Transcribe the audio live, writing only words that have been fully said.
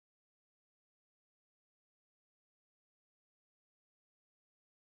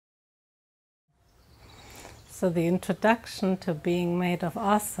So the introduction to being made of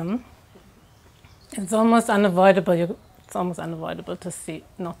awesome, it's almost unavoidable. It's almost unavoidable to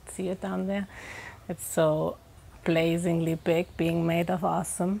not see it down there. It's so blazingly big, being made of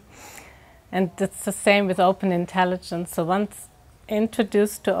awesome. And it's the same with open intelligence. So once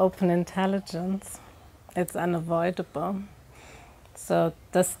introduced to open intelligence, it's unavoidable. So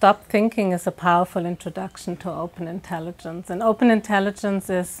the stop thinking is a powerful introduction to open intelligence. And open intelligence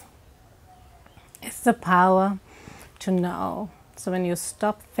is the power to know. So when you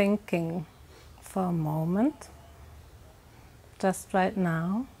stop thinking for a moment, just right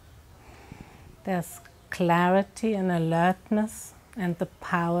now, there's clarity and alertness and the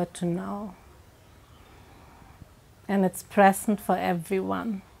power to know. And it's present for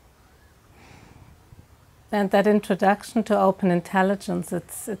everyone. And that introduction to open intelligence,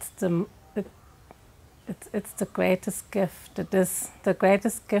 it's the greatest gift. It is the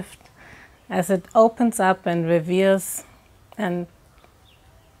greatest gift as it opens up and reveals and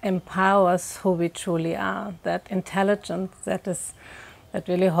empowers who we truly are. That intelligence that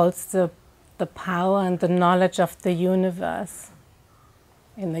really holds the power and the knowledge of the universe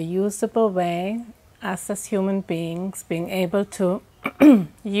in a usable way, us as human beings being able to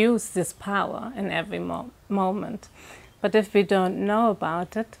use this power in every moment. But if we don't know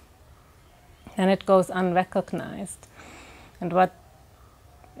about it, then it goes unrecognized. And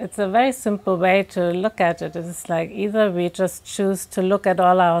it's a very simple way to look at it. It's like either we just choose to look at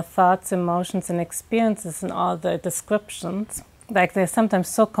all our thoughts, emotions, and experiences and all the descriptions. Like they're sometimes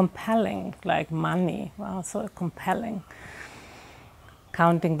so compelling, like money. Wow, so compelling.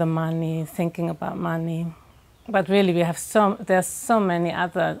 Counting the money, thinking about money. But really there's so many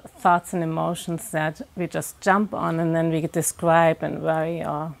other thoughts and emotions that we just jump on and then we describe and worry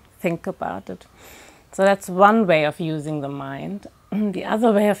or think about it. So that's one way of using the mind. The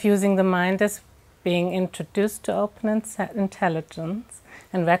other way of using the mind is being introduced to open intelligence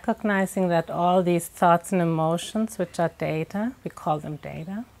and recognizing that all these thoughts and emotions, which are data, we call them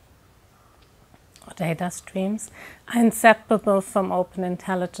data, or data streams, are inseparable from open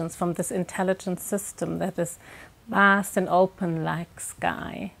intelligence, from this intelligence system that is vast and open like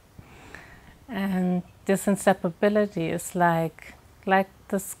sky. And this inseparability is like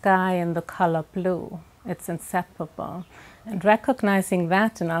the sky in the color blue. It's inseparable. And recognizing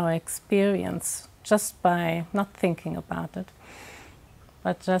that in our experience, just by not thinking about it,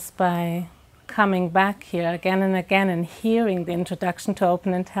 but just by coming back here again and again and hearing the introduction to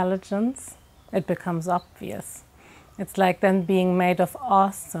open intelligence, it becomes obvious. It's like then being made of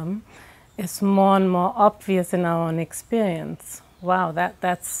awesome is more and more obvious in our own experience. Wow,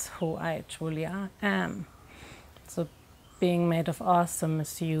 that's who I truly am. So being made of awesome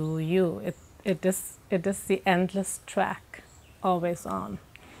is you. It is the endless track, always on.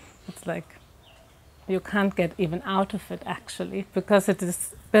 It's like you can't get even out of it actually, because it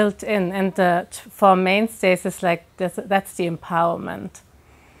is built in. And for mainstays, it's like that's the empowerment.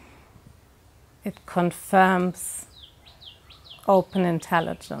 It confirms open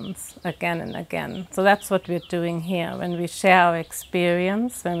intelligence again and again. So that's what we're doing here. When we share our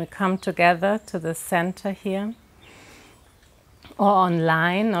experience, when we come together to the center here, or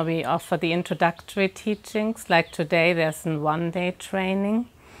online, or we offer the introductory teachings, like today there's a one-day training.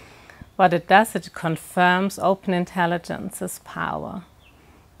 What it does, it confirms open intelligence's power,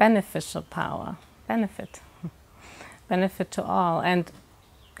 beneficial power, benefit to all, and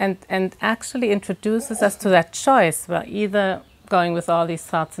actually introduces us to that choice. We're either going with all these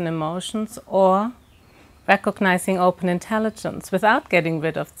thoughts and emotions or recognizing open intelligence without getting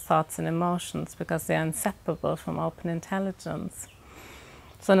rid of thoughts and emotions, because they're inseparable from open intelligence.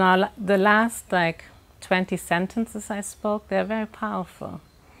 So now the last 20 sentences I spoke, they're very powerful.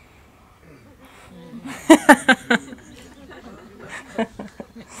 I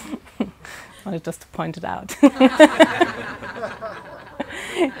wanted just to point it out.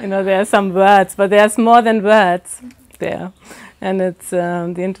 There are some words, but there's more than words there. And it's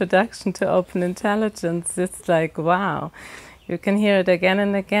the introduction to open intelligence. It's like, wow, you can hear it again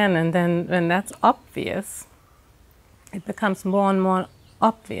and again. And then when that's obvious, it becomes more and more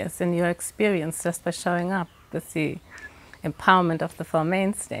obvious in your experience just by showing up with the empowerment of the Four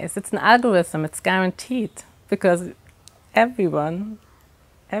Mainstays. It's an algorithm, it's guaranteed, because everyone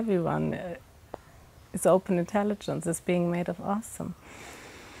is open intelligence, is being made of awesome.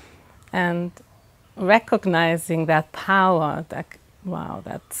 And recognizing that power,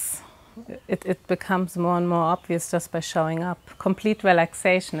 it becomes more and more obvious just by showing up. Complete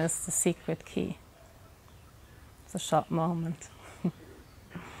relaxation is the secret key. It's a short moment.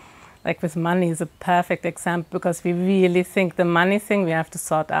 Like with money is a perfect example, because we really think the money thing we have to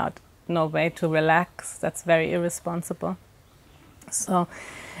sort out no way to relax. That's very irresponsible. So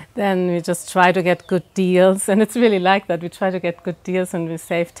then we just try to get good deals, and it's really like that. We try to get good deals and we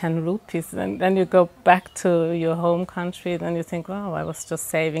save 10 rupees, and then you go back to your home country, then you think, wow, I was just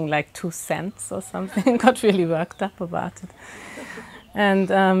saving like 2 cents or something. Got really worked up about it.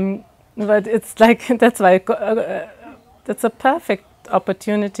 And but it's like, that's why that's a perfect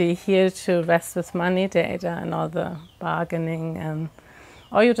opportunity here to rest with money data and all the bargaining, and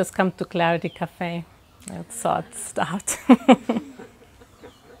or you just come to Clarity Cafe. That's thoughts start.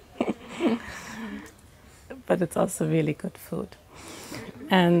 But it's also really good food,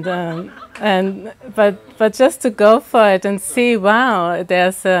 but just to go for it and see, wow,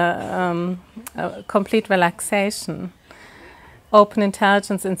 there's a complete relaxation, open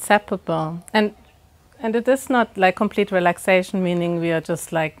intelligence, inseparable, and it is not like complete relaxation, meaning we are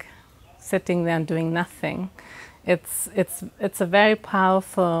just like sitting there and doing nothing. It's a very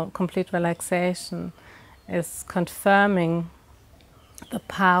powerful complete relaxation. Is confirming the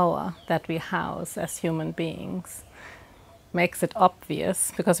power that we house as human beings. Makes it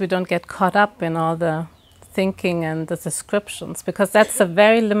obvious, because we don't get caught up in all the thinking and the descriptions, because that's a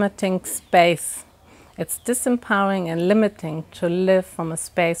very limiting space. It's disempowering and limiting to live from a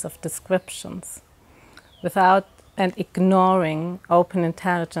space of descriptions without and ignoring open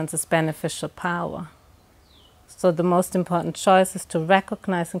intelligence's beneficial power. So the most important choice is to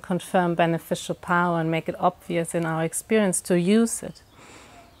recognize and confirm beneficial power and make it obvious in our experience to use it,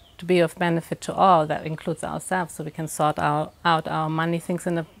 to be of benefit to all. That includes ourselves, so we can sort out our money things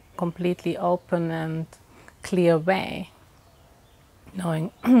in a completely open and clear way,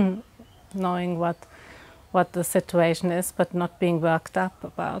 knowing knowing what the situation is, but not being worked up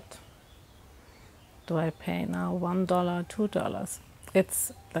about, do I pay now $1, $2?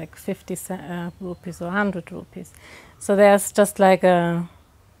 It's like 50 rupees or 100 rupees. So there's just like an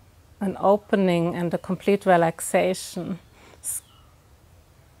opening and a complete relaxation.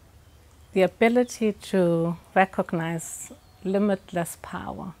 The ability to recognize limitless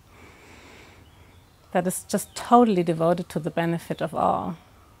power that is just totally devoted to the benefit of all.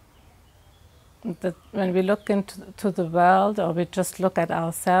 That when we look into the world, or we just look at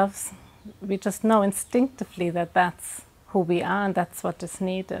ourselves, we just know instinctively that that's who we are and that's what is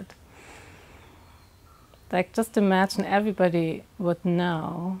needed. Like, just imagine everybody would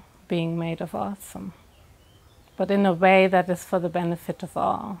know being made of awesome, but in a way that is for the benefit of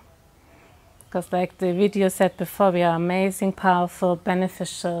all. Because like the video said before, we are amazing, powerful,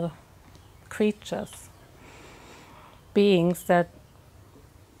 beneficial creatures, beings that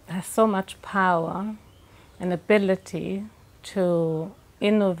have so much power and ability to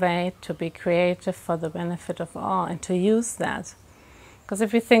innovate, to be creative for the benefit of all, and to use that. Because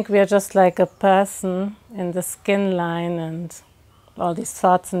if we think we are just like a person in the skin line and all these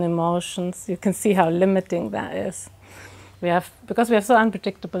thoughts and emotions, you can see how limiting that is. Because we have so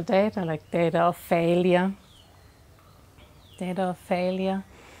unpredictable data, like data of failure,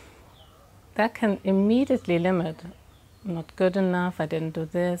 that can immediately limit. Not good enough, I didn't do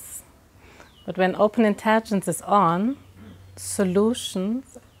this. But when open intelligence is on,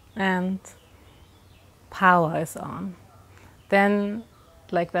 solutions and power is on. Then,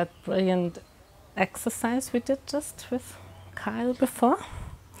 like that brilliant exercise we did just with Kyle before,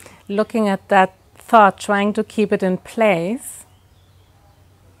 looking at that thought, trying to keep it in place,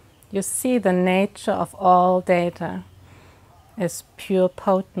 you see the nature of all data is pure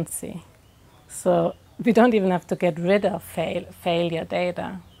potency. So we don't even have to get rid of failure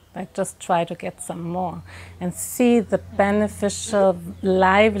data. Like, just try to get some more and see the beneficial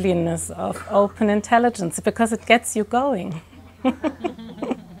liveliness of open intelligence, because it gets you going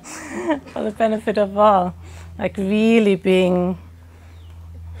for the benefit of all. Like, really being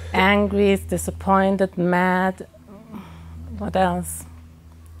angry, disappointed, mad, what else?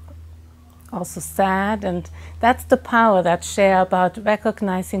 Also sad. And that's the power that share about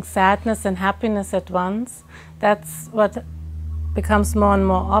recognizing sadness and happiness at once. That's what becomes more and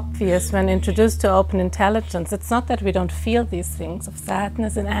more obvious when introduced to open intelligence. It's not that we don't feel these things of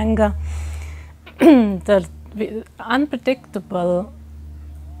sadness and anger. The unpredictable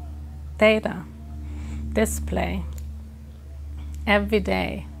data display every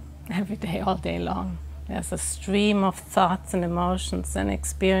day, all day long. There's a stream of thoughts and emotions and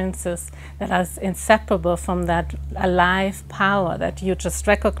experiences that are inseparable from that alive power that you just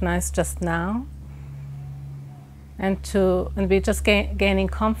recognized just now. And we're just gaining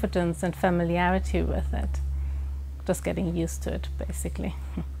confidence and familiarity with it. Just getting used to it, basically.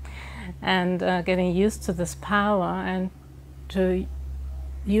 And getting used to this power and to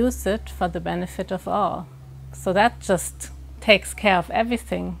use it for the benefit of all. So that just takes care of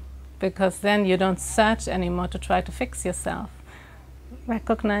everything because then you don't search anymore to try to fix yourself.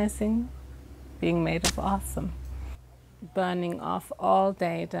 Recognizing being made of awesome. Burning off all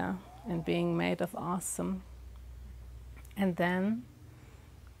data and being made of awesome. And then,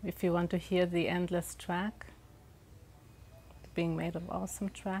 if you want to hear the endless track, the being made of awesome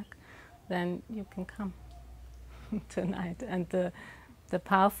track, then you can come tonight. And the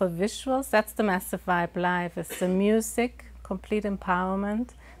powerful visuals, that's the Massive Vibe Live. It's the music, complete empowerment.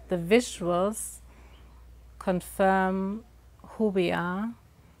 The visuals confirm who we are.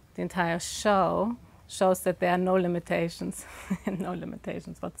 The entire show shows that there are no limitations, no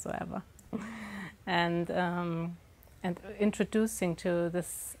limitations whatsoever. And introducing to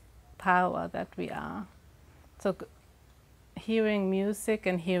this power that we are. So hearing music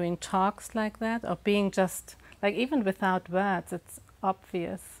and hearing talks like that, or being just, like even without words, it's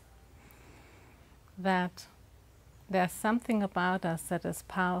obvious that there's something about us that is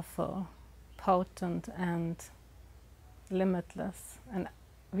powerful, potent, and limitless. And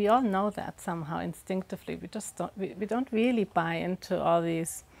we all know that somehow instinctively. We just don't, we don't really buy into all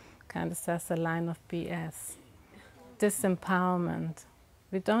these kind of says a line of BS. Disempowerment.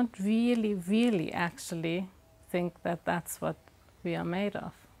 We don't really actually think that that's what we are made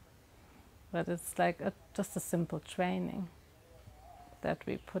of. But it's like just a simple training that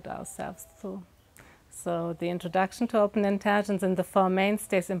we put ourselves through. So the introduction to open intelligence and the four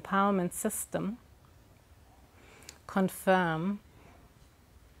mainstays empowerment system confirm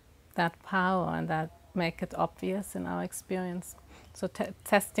that power and that make it obvious in our experience. So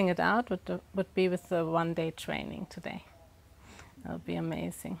testing it out would be with the one-day training today. That would be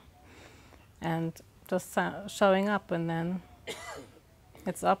amazing. And just showing up, and then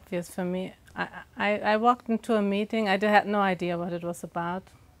it's obvious for me. I walked into a meeting, I had no idea what it was about.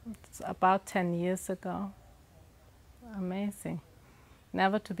 It's about 10 years ago. Amazing.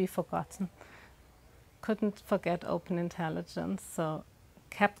 Never to be forgotten. Couldn't forget open intelligence, so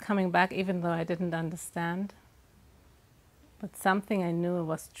kept coming back even though I didn't understand. But something I knew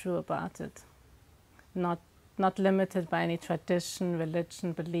was true about it. Not limited by any tradition,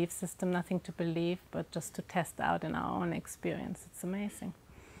 religion, belief system, nothing to believe, but just to test out in our own experience. It's amazing.